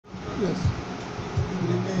Yes. Good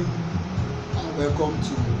evening and welcome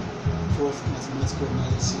to Prof Mathematical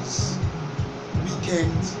Analysis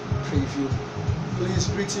Weekend Preview. Please,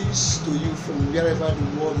 greetings to you from wherever the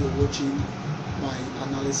world you're watching my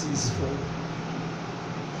analysis for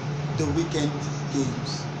the weekend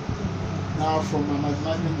games. Now, from my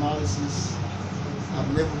mathematical analysis, I've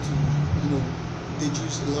been able to,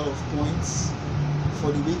 deduce a lot of points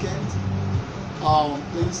for the weekend.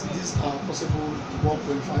 Please, these are possible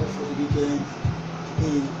 1.5 for the weekend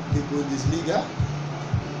in the Bundesliga.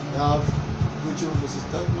 You have Gujo versus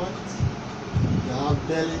Dortmund. You have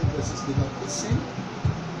Berlin versus Leverkusen.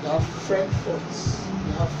 You have Frankfurt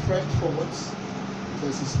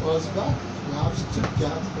versus Augsburg. You have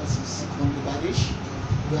Stuttgart versus Bangladesh.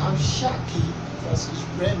 You have Schalke versus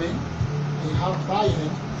Bremen. And you have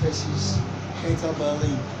Bayern versus Hertha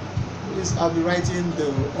Berlin. Please, I'll be writing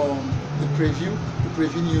the preview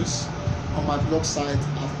news on my blog site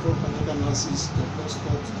at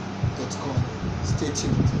profmathematicalanalysis.blogspot.com. Stay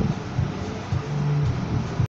tuned.